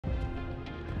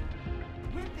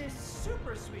this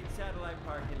super sweet satellite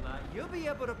parking lot, you'll be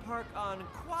able to park on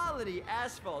quality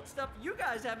asphalt, stuff you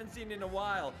guys haven't seen in a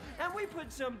while. And we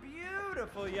put some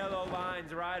beautiful yellow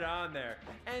lines right on there.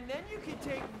 And then you can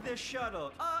take the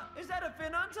shuttle. Is that a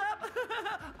fin on top?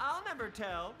 I'll never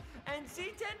tell. And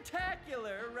see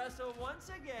Tentacular wrestle once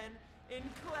again in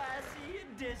classy,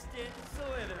 distant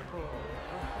Slitherpool.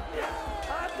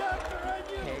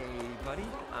 Hey, buddy,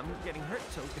 I'm getting hurt,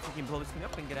 so if you can blow this thing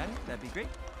up and get out of here, that'd be great.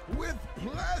 With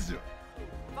pleasure.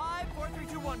 5, 4, 3,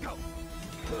 2, 1, go.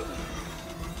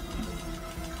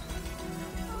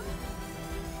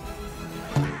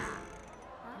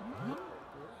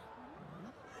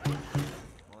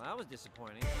 Well, that was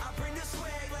disappointing.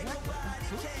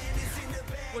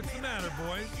 What's the matter,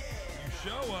 boys? You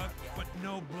show up, but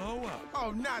no blow up.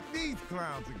 Oh, not these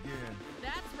clowns again.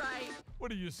 That's right.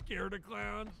 What, are you scared of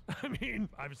clowns? I mean,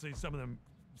 obviously some of them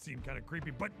seem kind of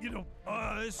creepy, but you know,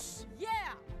 us.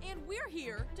 Yeah, and we're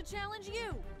here to challenge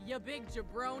you, you big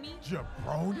jabroni.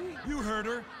 Jabroni? You heard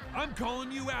her. I'm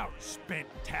calling you out,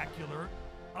 Spectacular.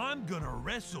 I'm gonna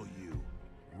wrestle you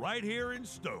right here in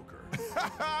Stoker.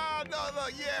 No,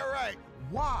 yeah, right.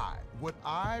 Why would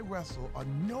I wrestle a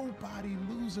nobody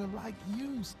loser like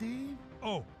you, Steve?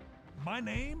 Oh, my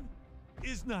name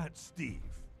is not Steve.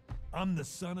 I'm the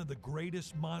son of the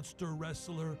greatest monster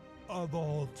wrestler of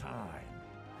all time.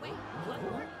 Wait,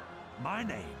 what? My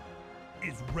name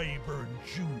is Rayburn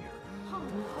Jr. Oh,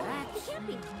 it can't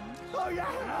be. Oh,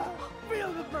 yeah!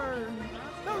 Feel the burn!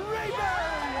 The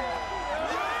Rayburn!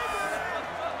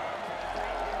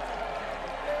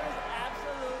 There's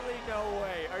absolutely no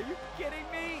way. Are you kidding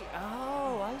me?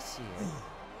 Oh, I see it.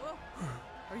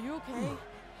 Are you okay?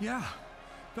 Yeah,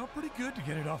 felt pretty good to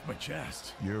get it off my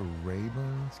chest. You're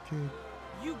Rayburn's kid?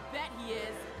 You bet he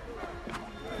is.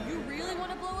 You really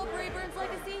want to blow up Rayburn's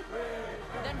legacy?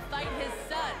 Then fight his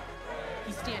son.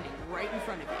 He's standing right in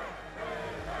front of you.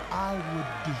 I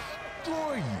would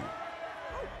destroy you.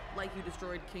 Like you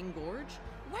destroyed King Gorge?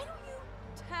 Why don't you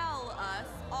tell us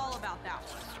all about that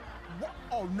one? What?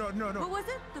 Oh, no. What was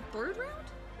it? The third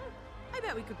round? I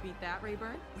bet we could beat that,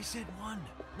 Rayburn. We said 1,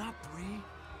 not 3.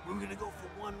 We were gonna go for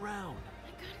 1 round.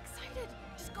 I got excited.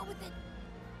 Just go with it.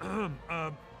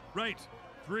 Right.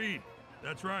 3.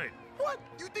 That's right. What?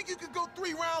 You think you could go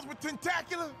 3 rounds with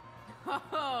Tentacular?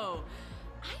 Oh,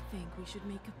 I think we should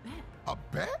make a bet. A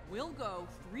bet? We'll go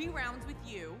 3 rounds with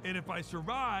you. And if I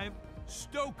survive,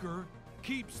 Stoker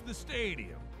keeps the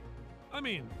stadium. I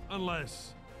mean,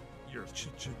 unless you're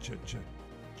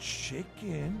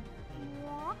chicken.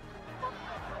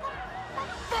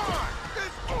 Fine!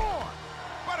 It's on!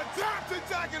 By the time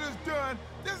Tentacular's done,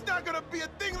 there's not gonna be a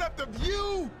thing left of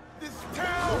you, this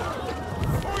town,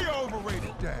 or your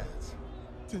overrated dads.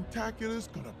 Tentacular's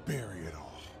gonna bury it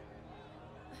all.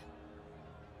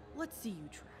 Let's see you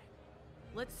try.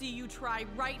 Let's see you try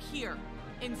right here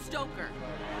in Stoker.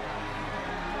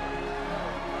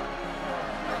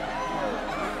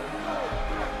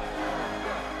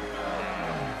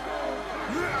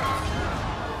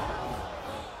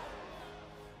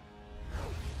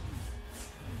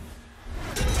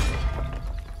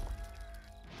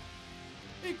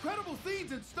 Incredible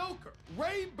scenes in Stoker.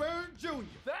 Rayburn Jr.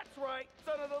 That's right,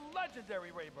 son of the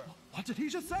legendary Rayburn. What did he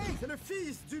just say? C'est le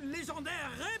fils du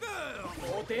légendaire Rayburn.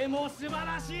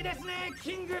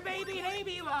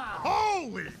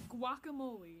 Holy!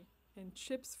 Guacamole and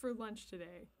chips for lunch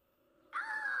today.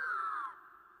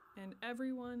 And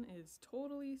everyone is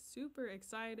totally super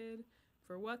excited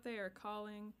for what they are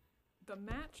calling the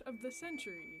match of the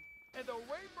century. And the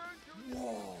Rayburn Jr.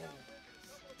 Whoa!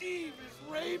 Steve is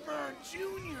Rayburn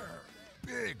Jr.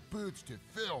 Big boots to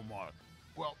fill, Mark.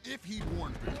 Well, if he'd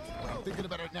worn boots. But I'm thinking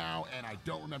about it now, and I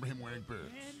don't remember him wearing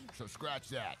boots. So scratch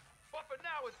that. But for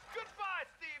now, it's goodbye,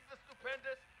 Steve the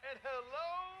Stupendous, and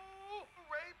hello,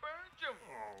 Rayburn Jr.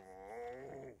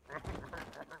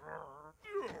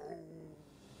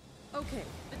 Okay,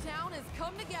 the town has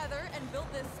come together and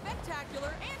built this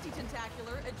spectacular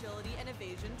anti-tentacular agility and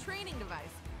evasion training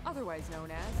device, otherwise known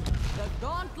as the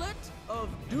Gauntlet of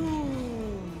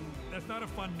Doom. That's not a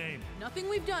fun name. Nothing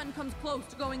we've done comes close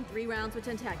to going 3 rounds with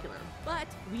Tentacular, but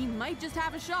we might just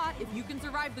have a shot if you can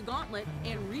survive the gauntlet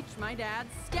and reach my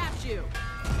dad's statue.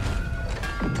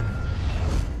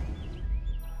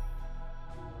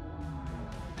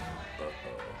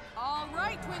 All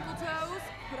right, Twinkle Toes,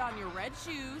 put on your red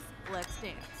shoes. Let's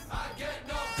dance.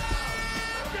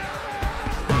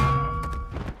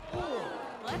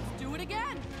 Let's do it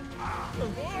again.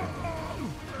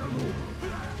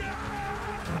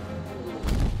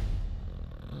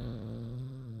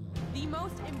 The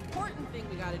most important thing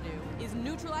we gotta do is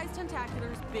neutralize Defies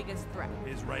Tentacular's biggest threat.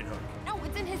 His right hook. No,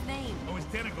 it's in his name. Oh, his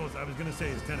tentacles. I was gonna say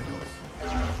his tentacles.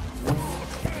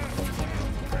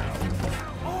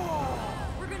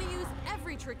 We're gonna use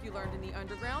every trick you learned in the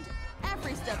underground,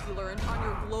 every step you learned on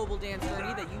your global dance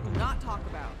journey that you do not talk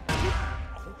about.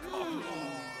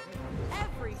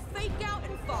 Every fake out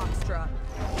and foxtrot.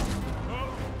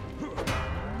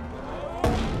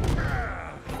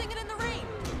 Sing it in the rain.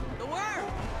 The worm.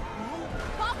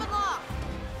 Pop and lock.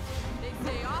 They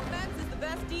say offense is the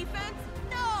best defense.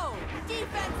 No!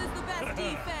 Defense is the best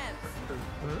defense.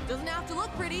 Doesn't have to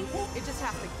look pretty. It just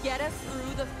has to get us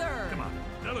through the third. Come on,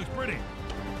 that looks pretty.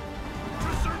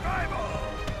 To survival!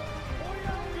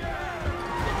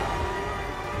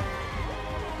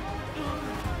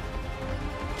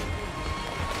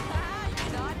 Ah,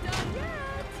 you're not done yet.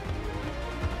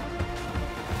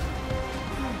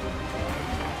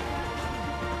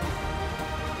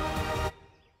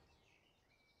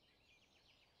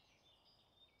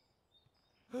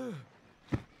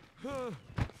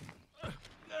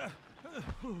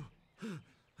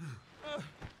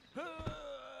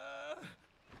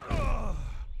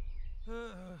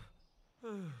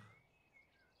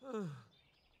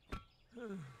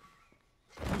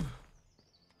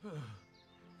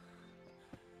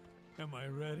 Am I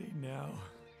ready now?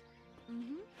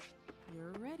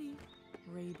 You're ready,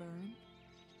 Rayburn.